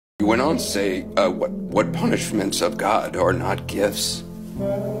You went on to say, what punishments of God are not gifts?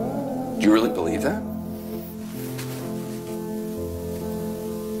 Do you really believe that?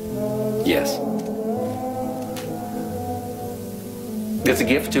 Yes. It's a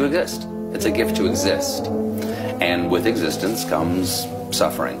gift to exist. It's a gift to exist. And with existence comes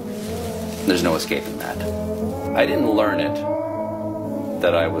suffering. There's no escaping that. I didn't learn it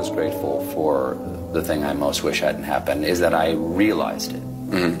that I was grateful for the thing I most wish hadn't happened, is that I realized it.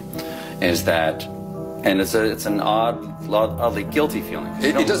 Mm-hmm. Is that, and it's an oddly guilty feeling.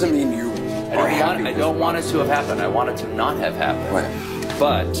 It doesn't mean you are happy. I don't want it to have happened. I want it to not have happened. Right.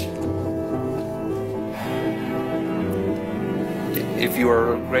 But if you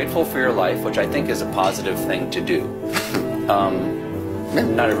are grateful for your life, which I think is a positive thing to do,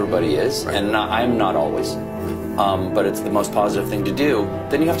 not everybody is, right. And I'm not always, but it's the most positive thing to do,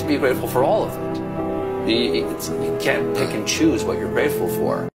 then you have to be grateful for all of it. You can't pick and choose what you're grateful for.